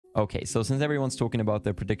Okay, so since everyone's talking about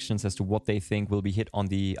their predictions as to what they think will be hit on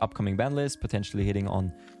the upcoming ban list, potentially hitting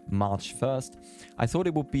on March 1st, I thought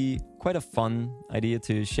it would be quite a fun idea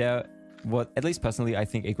to share what, at least personally, I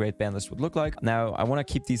think a great ban list would look like. Now, I want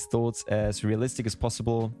to keep these thoughts as realistic as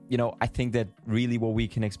possible. You know, I think that really what we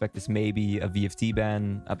can expect is maybe a VFD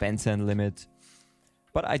ban, a ban 10 limit.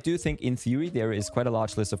 But I do think in theory, there is quite a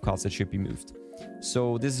large list of cards that should be moved.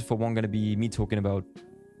 So this is for one going to be me talking about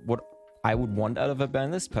what I would want out of a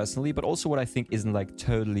ban list personally, but also what I think isn't like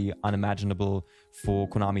totally unimaginable for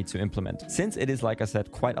Konami to implement. Since it is, like I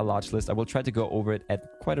said, quite a large list, I will try to go over it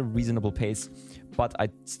at quite a reasonable pace, but I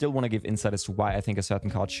still want to give insight as to why I think a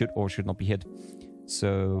certain card should or should not be hit.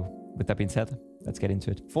 So with that being said, let's get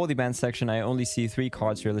into it. For the ban section, I only see 3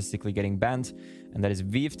 cards realistically getting banned, and that is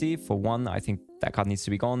VFD. For one, I think that card needs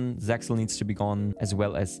to be gone, Zexal needs to be gone, as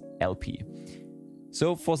well as LP.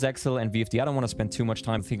 So for Zexal and VFD, I don't want to spend too much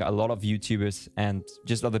time. I think a lot of YouTubers and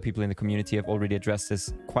just other people in the community have already addressed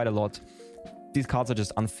this quite a lot. These cards are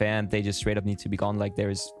just unfair and they just straight up need to be gone. Like, there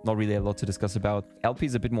is not really a lot to discuss about. LP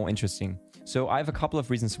is a bit more interesting. So I have a couple of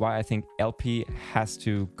reasons why I think LP has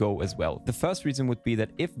to go as well. The first reason would be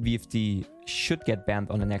that if VFD should get banned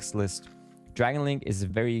on the next list, Dragon Link is a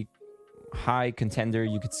very high contender,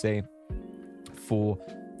 you could say, for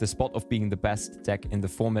the spot of being the best deck in the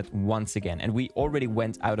format once again. And we already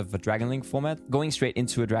went out of a Dragon Link format. Going straight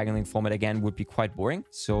into a Dragon Link format again would be quite boring.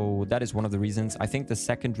 So that is one of the reasons. I think the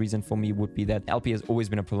second reason for me would be that LP has always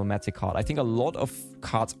been a problematic card. I think a lot of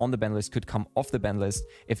cards on the ban list could come off the ban list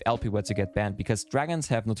if LP were to get banned, because dragons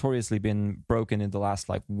have notoriously been broken in the last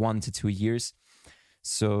like 1 to 2 years.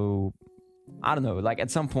 So I don't know, like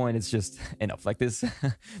at some point it's just enough. Like this,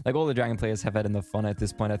 like all the Dragon players have had enough fun at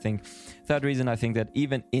this point, I think. Third reason, I think that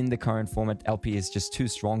even in the current format, LP is just too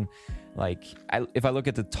strong. Like, if I look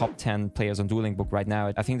at the top 10 players on Duel Link book right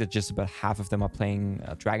now, I think that just about half of them are playing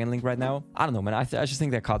Dragon Link right now. I don't know, man. I just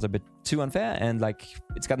think their cards are a bit too unfair, and like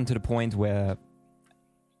it's gotten to the point where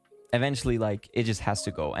eventually like it just has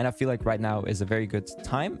to go. And I feel like right now is a very good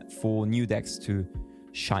time for new decks to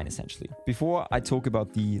shine, essentially. Before I talk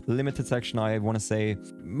about the limited section, I want to say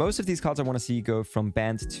most of these cards I want to see go from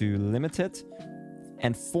banned to limited.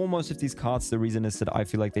 And for most of these cards, the reason is that I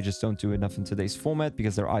feel like they just don't do enough in today's format,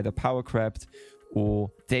 because they're either power crapped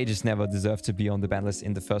or they just never deserve to be on the ban list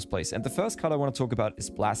in the first place. And the first card I want to talk about is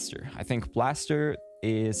Blaster. I think Blaster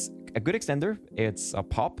is a good extender. It's a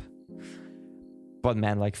pop. But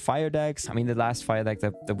man, like fire decks, I mean, the last fire deck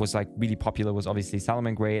that was like really popular was obviously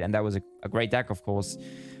Salamangreat, and that was a great deck, of course.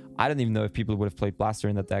 I don't even know if people would have played Blaster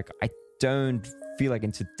in that deck. I don't feel like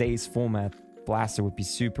in today's format, Blaster would be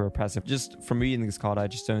super oppressive. Just from reading this card, I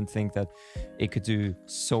just don't think that it could do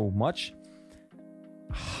so much.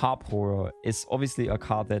 Harp Horror is obviously a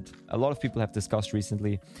card that a lot of people have discussed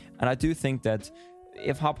recently, and I do think that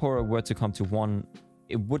if Harp Horror were to come to 1,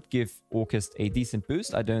 it would give Orchest a decent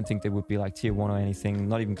boost. I don't think they would be like tier 1 or anything,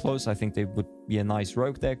 not even close. I think they would be a nice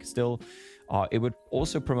rogue deck still. It would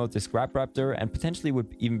also promote the Scrap Raptor, and potentially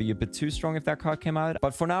would even be a bit too strong if that card came out.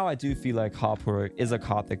 But for now, I do feel like Harp Horror is a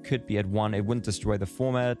card that could be at 1. It wouldn't destroy the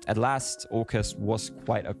format. At last, Orchest was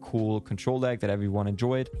quite a cool control deck that everyone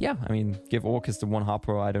enjoyed. Yeah, I mean, give Orchest a 1 Harp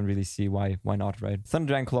Horror. I don't really see why not, right? Thunder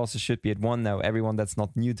Dragon Colossus should be at 1. Now, everyone that's not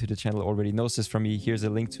new to the channel already knows this from me. Here's a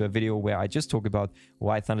link to a video where I just talk about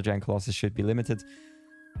why Thunder Dragon Colossus should be limited.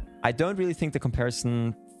 I don't really think the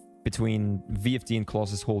comparison between VFD and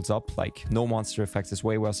Colossus holds up. Like, no monster effects is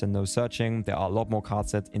way worse than no searching. There are a lot more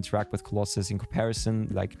cards that interact with Colossus in comparison,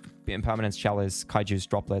 like Impermanence, Chalice, Kaiju's,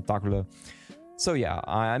 Droplet, Dark Ruler. So yeah,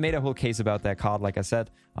 I made a whole case about that card, like I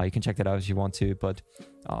said. You can check that out if you want to, but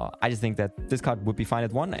I just think that this card would be fine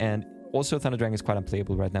at 1, and also Thunder Dragon is quite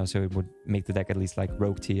unplayable right now, so it would make the deck at least like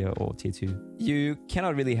rogue tier or tier 2. You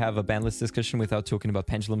cannot really have a ban list discussion without talking about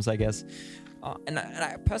pendulums, I guess. And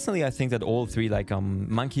I personally, I think that all 3, like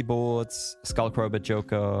Monkey Boards, Skullcrobat,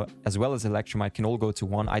 Joker, as well as Electromite, can all go to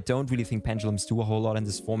 1. I don't really think pendulums do a whole lot in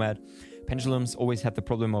this format. Pendulums always had the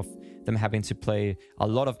problem of them having to play a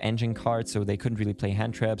lot of engine cards, so they couldn't really play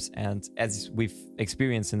hand traps. And as we've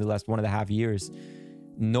experienced in the last 1.5 years,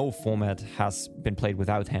 no format has been played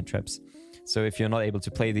without hand traps. So if you're not able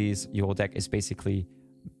to play these, your deck is basically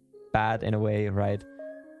bad in a way, right?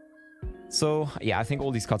 So yeah, I think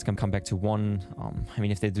all these cards can come back to 1. I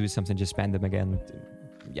mean, if they do something, just ban them again.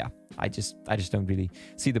 Yeah, I just don't really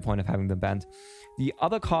see the point of having them banned. The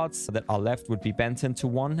other cards that are left would be Benton to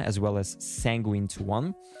 1, as well as Sanguine to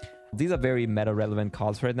 1. These are very meta-relevant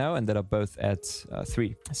cards right now, and that are both at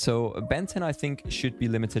 3. So Benton, I think, should be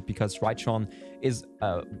limited because Raichon is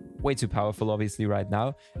way too powerful, obviously, right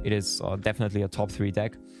now. It is definitely a top 3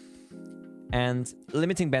 deck. And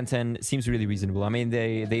limiting ban 10 seems really reasonable. I mean,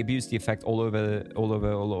 they abuse the effect all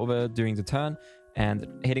over during the turn, and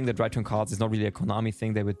hitting the dry turn cards is not really a Konami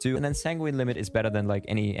thing they would do. And then Sanguine limit is better than like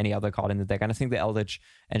any other card in the deck. And I think the Eldritch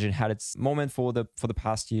engine had its moment for the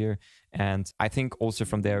past year, and I think also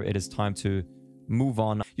from there it is time to move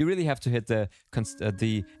on. You really have to hit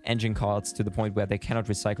the engine cards to the point where they cannot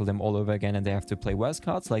recycle them all over again, and they have to play worse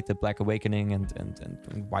cards like the Black Awakening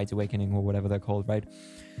and White Awakening or whatever they're called, right?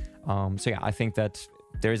 So yeah, I think that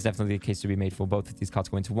there is definitely a case to be made for both of these cards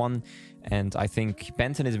going to 1, and I think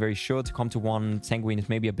Benton is very sure to come to 1. Sanguine is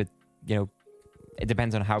maybe a bit, you know, it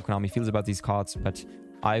depends on how Konami feels about these cards, but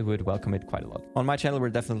I would welcome it quite a lot. On my channel, we're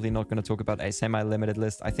definitely not going to talk about a semi-limited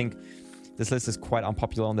list. I think this list is quite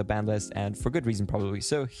unpopular on the ban list, and for good reason probably.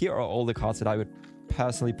 So here are all the cards that I would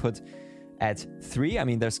personally put at 3. I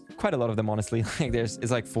mean, there's quite a lot of them, honestly. Like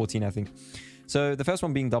it's like 14, I think. So the first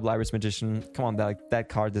one being Double Iris Magician. Come on, that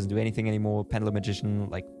card doesn't do anything anymore. Pendulum Magician,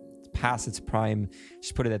 like past its prime.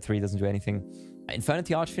 Just put it at 3, doesn't do anything.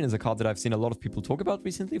 Infernity Archfiend is a card that I've seen a lot of people talk about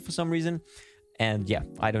recently for some reason. And yeah,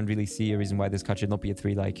 I don't really see a reason why this card should not be a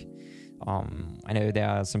 3. Like, I know there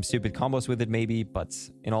are some stupid combos with it maybe, but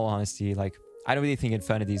in all honesty, like, I don't really think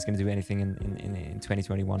Infernity is going to do anything in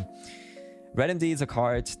 2021. Red MD is a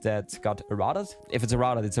card that got errated. If it's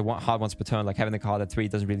errated, it's a hard once per turn. Like having the card at 3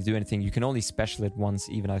 doesn't really do anything. You can only special it once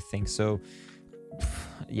even, I think. So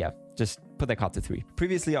yeah, just put that card to 3.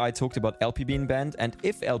 Previously, I talked about LP being banned, and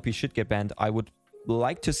if LP should get banned, I would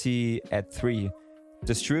like to see at 3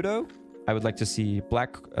 Destrudo. I would like to see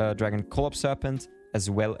Black Dragon Collapse Serpent, as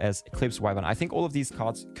well as Eclipse Wyvern. I think all of these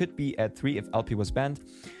cards could be at 3 if LP was banned.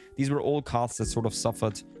 These were all cards that sort of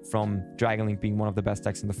suffered from Dragon Link being one of the best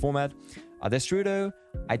decks in the format. Destrudo,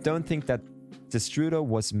 I don't think that Destrudo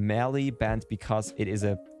was merely banned because it is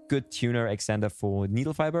a good tuner extender for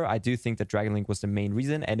Needle Fiber. I do think that Dragon Link was the main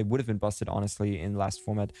reason, and it would have been busted, honestly, in last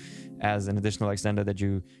format as an additional extender that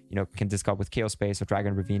you can discard with Chaos Space or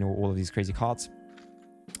Dragon Ravine or all of these crazy cards.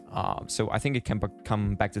 So I think it can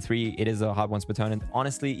come back to 3. It is a hard once per turn, and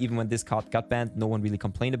honestly, even when this card got banned, no one really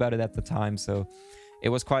complained about it at the time, so it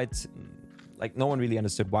was quite, like, no one really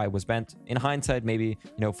understood why it was banned. In hindsight, maybe,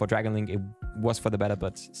 for Dragon Link, it was for the better,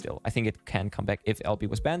 but still, I think it can come back if LP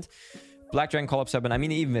was banned. Black Dragon Collapse Serpent, I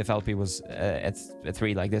mean, even if LP was at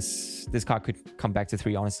 3, like, this card could come back to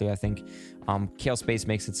 3, honestly, I think. Chaos Space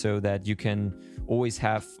makes it so that you can always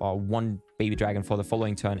have one Baby Dragon for the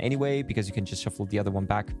following turn anyway, because you can just shuffle the other one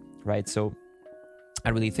back, right? So I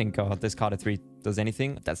really think this card at 3 does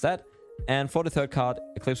anything. That's that. And for the third card,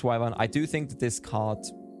 Eclipse Wyvern, I do think that this card,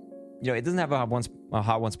 it doesn't have a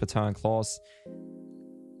hard once per turn clause.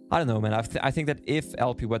 I don't know, man. I think that if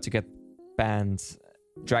LP were to get banned,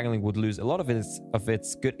 Dragon Link would lose a lot of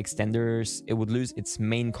its good extenders. It would lose its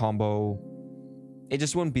main combo. It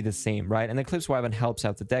just wouldn't be the same, right? And Eclipse Wyvern helps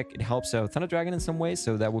out the deck. It helps out Thunder Dragon in some ways,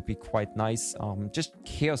 so that would be quite nice. Just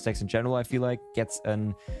Chaos decks in general, I feel like, gets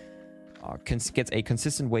a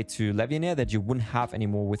consistent way to Legionnaire that you wouldn't have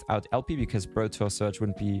anymore without LP, because Brotor Search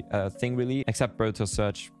wouldn't be a thing really, except Brotor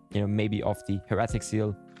Search, maybe off the Heretic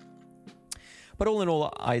Seal. But all in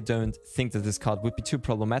all, I don't think that this card would be too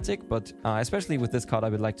problematic, but especially with this card, I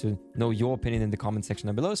would like to know your opinion in the comment section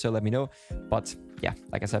down below, so let me know. But yeah,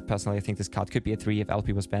 like I said, personally, I think this card could be a 3 if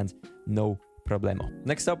LP was banned. No problemo.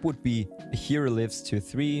 Next up would be Hero Lives to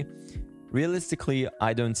 3. Realistically,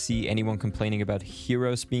 I don't see anyone complaining about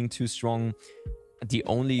heroes being too strong. The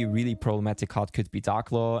only really problematic card could be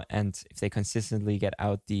Darklaw, and if they consistently get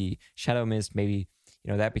out the Shadow Mist, maybe,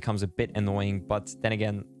 that becomes a bit annoying. But then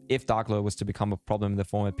again, if Darklaw was to become a problem in the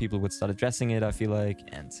format, people would start addressing it, I feel like,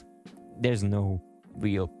 and there's no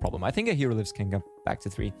real problem. I think a Hero Lives can go back to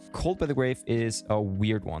 3. Cold by the Grave is a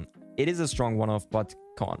weird one. It is a strong one-off, but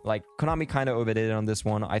come on, like, Konami kind of overdid it on this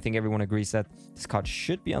one. I think everyone agrees that this card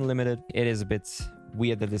should be unlimited. It is a bit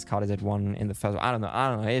weird that this card is at 1 in the first one. I don't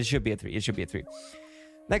know. It should be a 3. It should be a 3.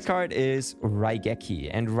 Next card is Raigeki,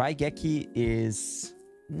 and Raigeki is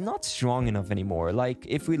not strong enough anymore. Like,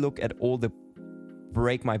 if we look at all the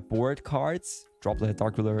Break My Board cards, Droplet,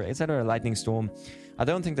 Dark Ruler, etc., Lightning Storm, I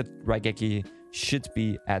don't think that Raigeki should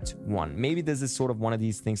be at 1. Maybe this is sort of one of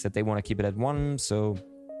these things that they want to keep it at 1, so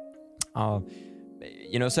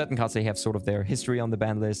certain cards, they have sort of their history on the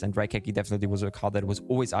ban list, and Raigeki definitely was a card that was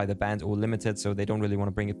always either banned or limited, so they don't really want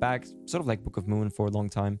to bring it back, sort of like Book of Moon for a long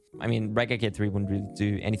time. I mean, Raigeki at 3 wouldn't really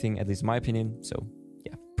do anything, at least in my opinion, so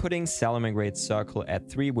yeah. Putting Salamangreat Circle at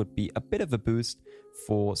 3 would be a bit of a boost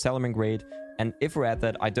for Salamangreat, and if we're at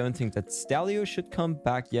that, I don't think that Stalio should come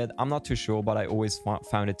back yet. I'm not too sure, but I always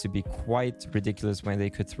found it to be quite ridiculous when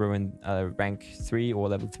they could throw in a rank 3 or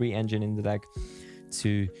level 3 engine in the deck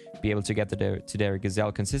to be able to get to their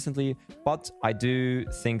Gazelle consistently. But I do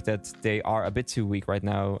think that they are a bit too weak right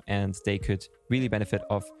now, and they could really benefit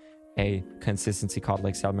of a consistency card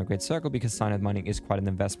like Settlement Great Circle, because Cyanide Mining is quite an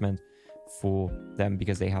investment for them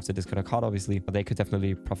because they have to discard a card, obviously, but they could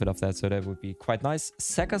definitely profit off that, so that would be quite nice.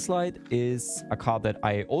 Sekka Slide is a card that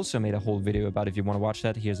I also made a whole video about. If you want to watch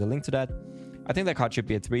that, here's a link to that. I think that card should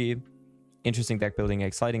be a 3. Interesting deck building,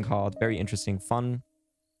 exciting card, very interesting, fun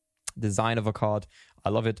design of a card. I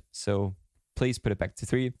love it, so please put it back to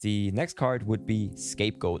 3. The next card would be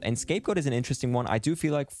Scapegoat, and Scapegoat is an interesting one. I do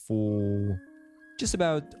feel like for just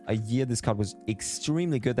about a year this card was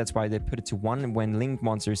extremely good. That's why they put it to 1 when Link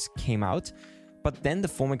Monsters came out, but then the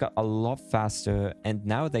format got a lot faster, and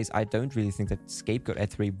nowadays I don't really think that Scapegoat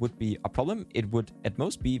at 3 would be a problem. It would at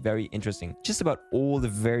most be very interesting. Just about all the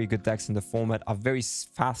very good decks in the format are very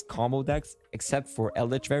fast combo decks, except for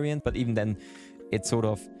Eldritch variant, but even then it sort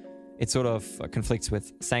of conflicts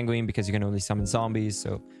with Sanguine because you can only summon zombies,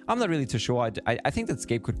 so I'm not really too sure. I think that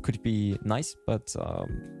Scapegoat could be nice, but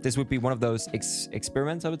this would be one of those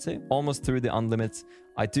experiments, I would say. Almost through the unlimits.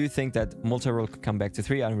 I do think that multi-role could come back to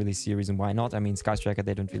 3. I don't really see a reason why not. I mean, Sky Striker,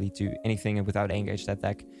 they don't really do anything, and without Engage, that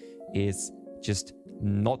deck is just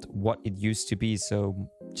not what it used to be, so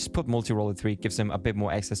just put multi-role at 3, gives them a bit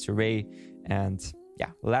more access to Ray. And yeah,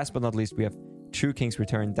 last but not least, we have True King's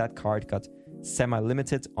Return. That card got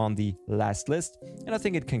semi-limited on the last list, and I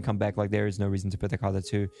think it can come back. Like, there is no reason to put the card at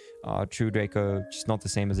 2. True Draco, just not the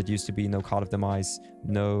same as it used to be. No Card of Demise,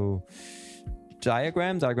 no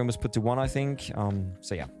Diagram was put to 1, I think.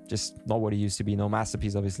 So yeah, just not what it used to be. No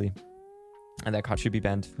Masterpiece, obviously, and that card should be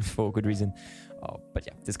banned for a good reason. But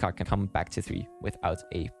yeah, this card can come back to 3 without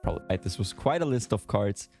a problem. Right, this was quite a list of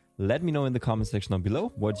cards. Let me know in the comment section down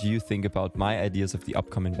below what you think about my ideas of the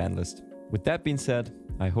upcoming ban list. With that being said,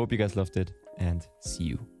 I hope you guys loved it, and see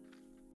you